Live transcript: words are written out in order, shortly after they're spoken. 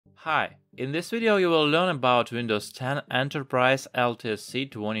Hi, in this video you will learn about Windows 10 Enterprise LTSC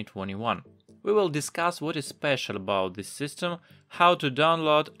 2021. We will discuss what is special about this system, how to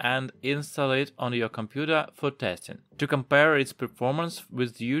download and install it on your computer for testing, to compare its performance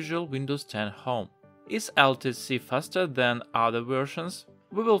with the usual Windows 10 Home. Is LTSC faster than other versions?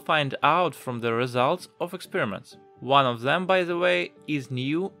 We will find out from the results of experiments. One of them, by the way, is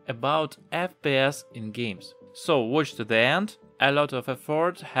new about FPS in games. So watch to the end. A lot of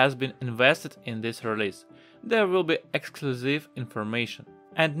effort has been invested in this release. There will be exclusive information.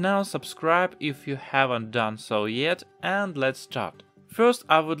 And now subscribe if you haven't done so yet, and let's start. First,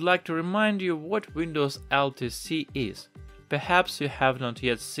 I would like to remind you what Windows LTSC is. Perhaps you have not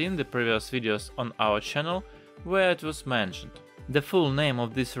yet seen the previous videos on our channel where it was mentioned. The full name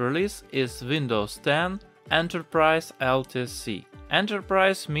of this release is Windows 10 Enterprise LTSC.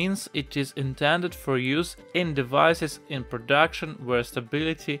 Enterprise means it is intended for use in devices in production where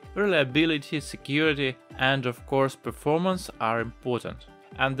stability, reliability, security and of course performance are important.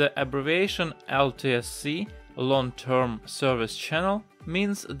 And the abbreviation LTSC, Long-Term Service Channel,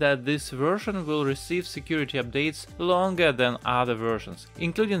 means that this version will receive security updates longer than other versions,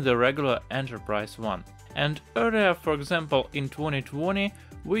 including the regular Enterprise one. And earlier, for example in 2020,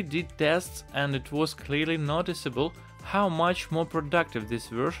 we did tests and it was clearly noticeable how much more productive this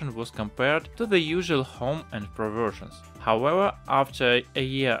version was compared to the usual Home and Pro versions. However, after a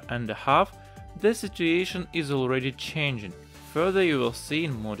year and a half, the situation is already changing. Further you will see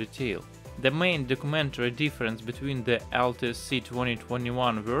in more detail. The main documentary difference between the LTSC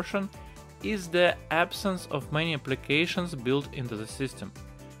 2021 version is the absence of many applications built into the system.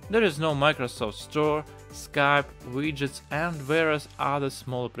 There is no Microsoft Store, Skype, widgets and various other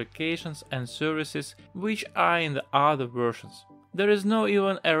small applications and services which are in the other versions. There is no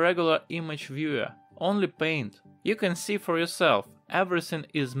even a regular image viewer, only Paint. You can see for yourself, everything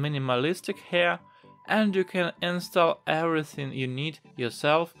is minimalistic here and you can install everything you need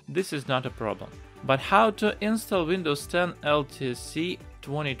yourself, this is not a problem. But how to install Windows 10 LTSC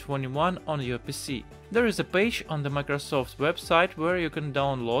 2021 on your PC? There is a page on the Microsoft website where you can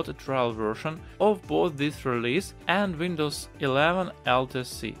download a trial version of both this release and Windows 11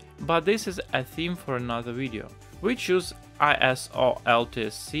 LTSC, but this is a theme for another video. We choose ISO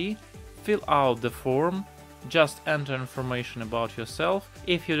LTSC, fill out the form, just enter information about yourself.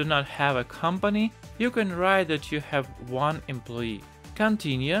 If you do not have a company, you can write that you have one employee.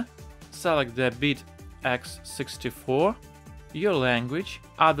 Continue, select the bit x64, your language,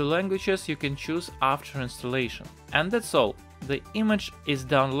 other languages you can choose after installation. And that's all. The image is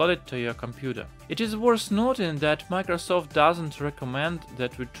downloaded to your computer. It is worth noting that Microsoft doesn't recommend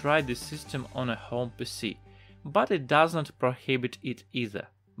that we try this system on a home PC, but it does not prohibit it either.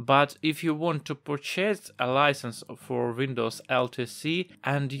 But if you want to purchase a license for Windows LTSC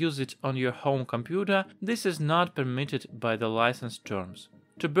and use it on your home computer, this is not permitted by the license terms.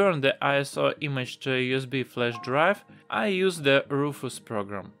 To burn the ISO image to a USB flash drive, I use the Rufus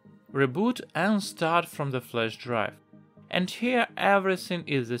program. Reboot and start from the flash drive. And here everything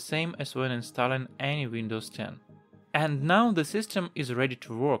is the same as when installing any Windows 10. And now the system is ready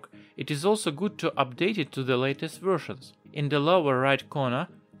to work. It is also good to update it to the latest versions. In the lower right corner,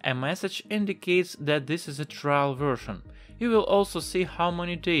 a message indicates that this is a trial version. You will also see how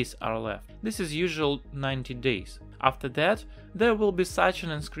many days are left. This is usual 90 days. After that, there will be such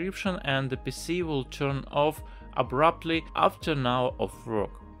an inscription and the PC will turn off abruptly after an hour of work.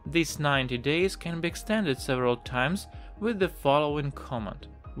 These 90 days can be extended several times with the following command,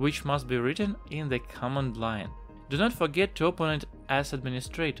 which must be written in the command line. Do not forget to open it as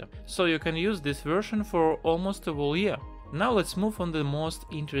administrator, so you can use this version for almost a whole year. Now let's move on to the most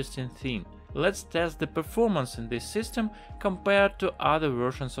interesting theme. Let's test the performance in this system compared to other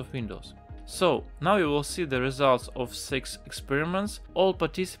versions of Windows. So, now you will see the results of 6 experiments, all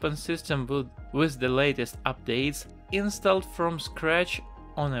participant systems with the latest updates installed from scratch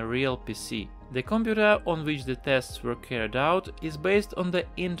on a real PC. The computer on which the tests were carried out is based on the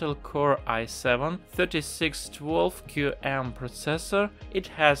Intel Core i7-3612QM processor. It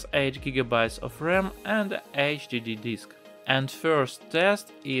has 8 GB of RAM and a HDD disk. And first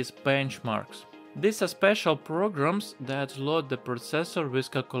test is benchmarks. These are special programs that load the processor with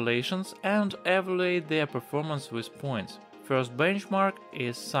calculations and evaluate their performance with points. First benchmark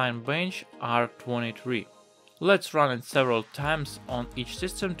is Cinebench R23. Let's run it several times on each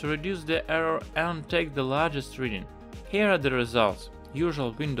system to reduce the error and take the largest reading. Here are the results.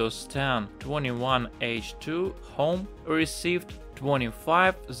 Usual Windows 10 21H2 Home received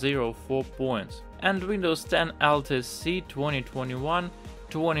 2504 points and Windows 10 LTSC 2021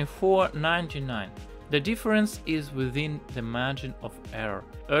 2499. The difference is within the margin of error.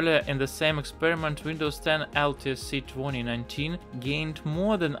 Earlier in the same experiment, Windows 10 LTSC 2019 gained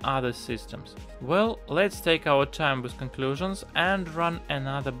more than other systems. Well, let's take our time with conclusions and run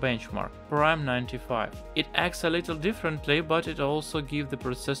another benchmark, Prime 95. It acts a little differently, but it also gives the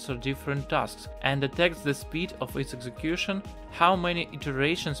processor different tasks and detects the speed of its execution, how many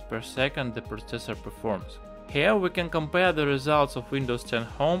iterations per second the processor performs. Here we can compare the results of Windows 10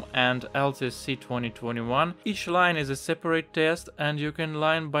 Home and LTSC 2021. Each line is a separate test and you can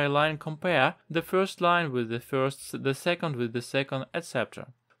line by line compare the first line with the first, the second with the second, etc.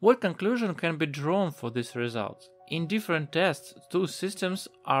 What conclusion can be drawn for these results? In different tests, two systems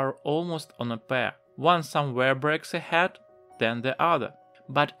are almost on a pair. One somewhere breaks ahead than the other,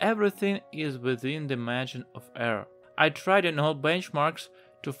 but everything is within the margin of error. I tried in all benchmarks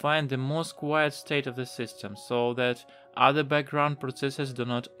to find the most quiet state of the system so that other background processes do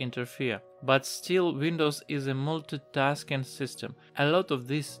not interfere. But still, Windows is a multitasking system. A lot of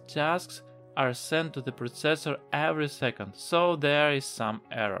these tasks are sent to the processor every second, so there is some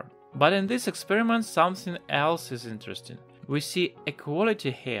error. But in this experiment something else is interesting. We see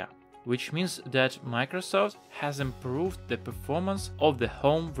equality here, which means that Microsoft has improved the performance of the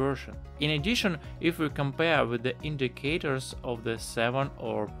home version. In addition, if we compare with the indicators of the 7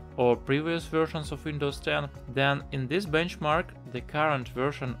 or previous versions of Windows 10, then in this benchmark the current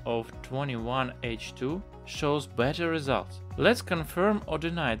version of 21H2 shows better results. Let's confirm or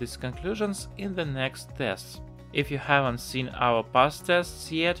deny these conclusions in the next tests. If you haven't seen our past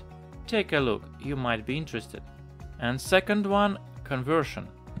tests yet, take a look, you might be interested. And second one, conversion.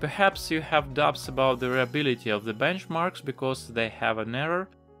 Perhaps you have doubts about the reliability of the benchmarks because they have an error,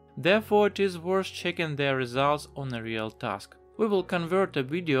 therefore it is worth checking their results on a real task. We will convert a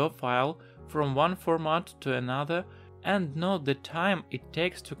video file from one format to another and note the time it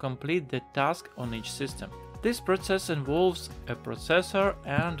takes to complete the task on each system. This process involves a processor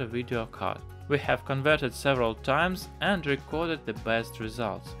and a video card. We have converted several times and recorded the best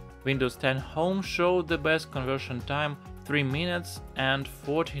results. Windows 10 Home showed the best conversion time 3 minutes and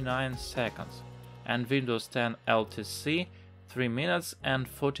 49 seconds, and Windows 10 LTSC 3 minutes and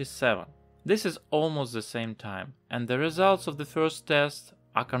 47. This is almost the same time, and the results of the first test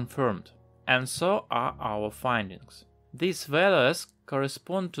are confirmed, and so are our findings. These values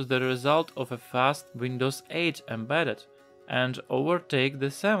correspond to the result of a fast Windows 8 embedded, and overtake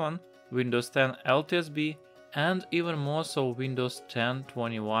the 7, Windows 10 LTSB, and even more so Windows 10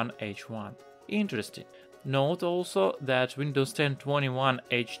 21H1. Interesting. Note also that Windows 10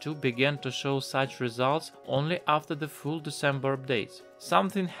 21H2 began to show such results only after the full December updates.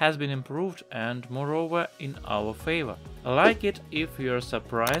 Something has been improved and moreover in our favor. Like it if you are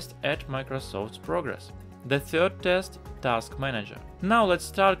surprised at Microsoft's progress. The third test, Task Manager. Now let's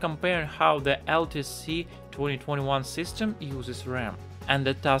start comparing how the LTSC 2021 system uses RAM. And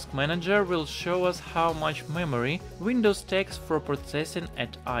the Task Manager will show us how much memory Windows takes for processing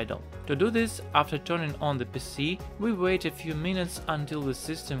at idle. To do this, after turning on the PC, we wait a few minutes until the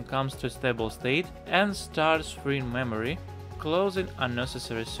system comes to a stable state and starts freeing memory, closing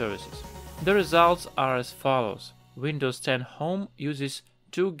unnecessary services. The results are as follows. Windows 10 Home uses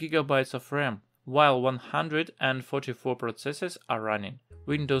 2 GB of RAM, while 144 processes are running.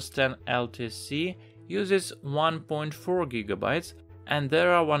 Windows 10 LTSC uses 1.4 GB, and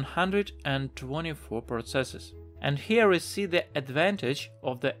there are 124 processes. And here we see the advantage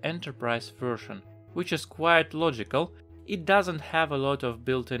of the enterprise version, which is quite logical. It doesn't have a lot of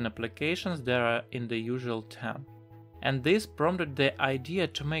built-in applications there are in the usual 10. And this prompted the idea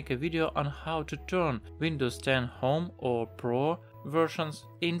to make a video on how to turn Windows 10 Home or Pro versions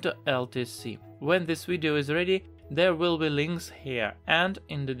into LTSC. When this video is ready, there will be links here and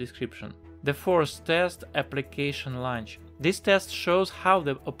in the description. The fourth test, Application Launch. This test shows how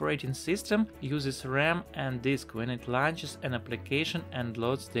the operating system uses RAM and disk when it launches an application and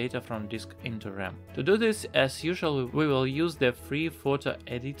loads data from disk into RAM. To do this, as usual, we will use the free photo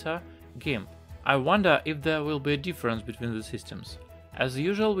editor GIMP. I wonder if there will be a difference between the systems. As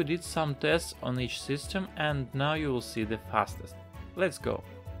usual, we did some tests on each system and now you will see the fastest. Let's go.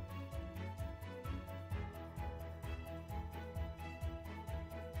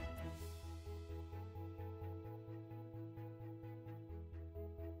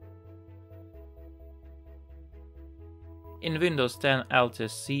 In Windows 10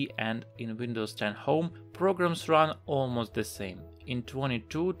 LTSC and in Windows 10 Home, programs run almost the same, in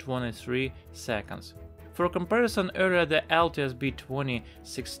 22-23 seconds. For comparison, earlier the LTSB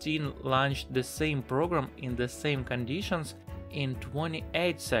 2016 launched the same program in the same conditions in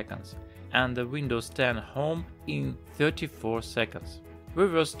 28 seconds, and the Windows 10 Home in 34 seconds. We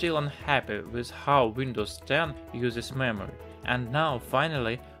were still unhappy with how Windows 10 uses memory, and now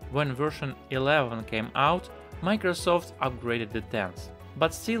finally, when version 11 came out, Microsoft upgraded the 10s.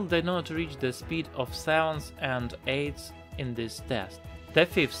 But still did not reach the speed of 7s and 8s in this test. The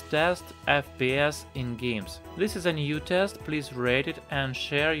 5th test, FPS in games. This is a new test, please rate it and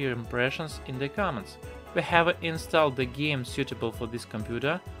share your impressions in the comments. We have installed the game suitable for this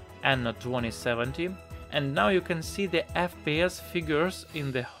computer, Anno 2070, and now you can see the FPS figures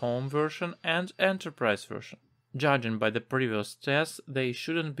in the home version and enterprise version. Judging by the previous tests, they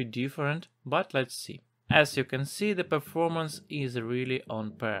shouldn't be different, but let's see. As you can see, the performance is really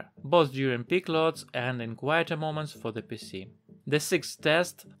on par, both during peak loads and in quieter moments for the PC. The 6th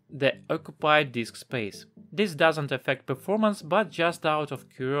test, the occupied disk space. This doesn't affect performance, but just out of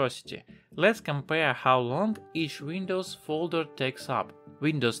curiosity, let's compare how long each Windows folder takes up.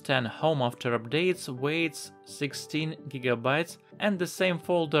 Windows 10 Home after updates weighs 16 GB and the same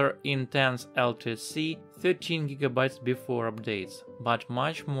folder in 10's LTSC 13 GB before updates, but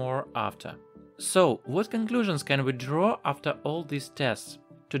much more after. So, what conclusions can we draw after all these tests?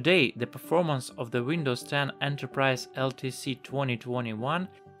 Today, the performance of the Windows 10 Enterprise LTSC 2021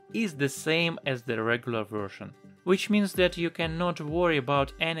 is the same as the regular version, which means that you cannot worry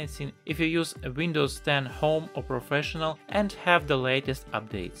about anything if you use a Windows 10 Home or Professional and have the latest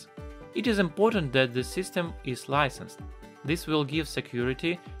updates. It is important that the system is licensed. This will give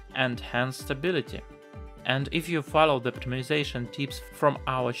security and hence stability. And if you follow the optimization tips from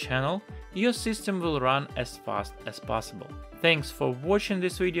our channel, your system will run as fast as possible. Thanks for watching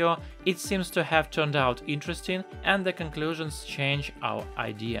this video, it seems to have turned out interesting and the conclusions change our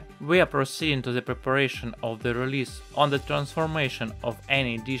idea. We are proceeding to the preparation of the release on the transformation of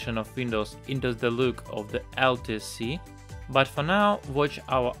any edition of Windows into the look of the LTSC, but for now watch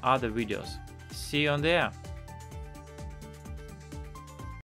our other videos. See you on there!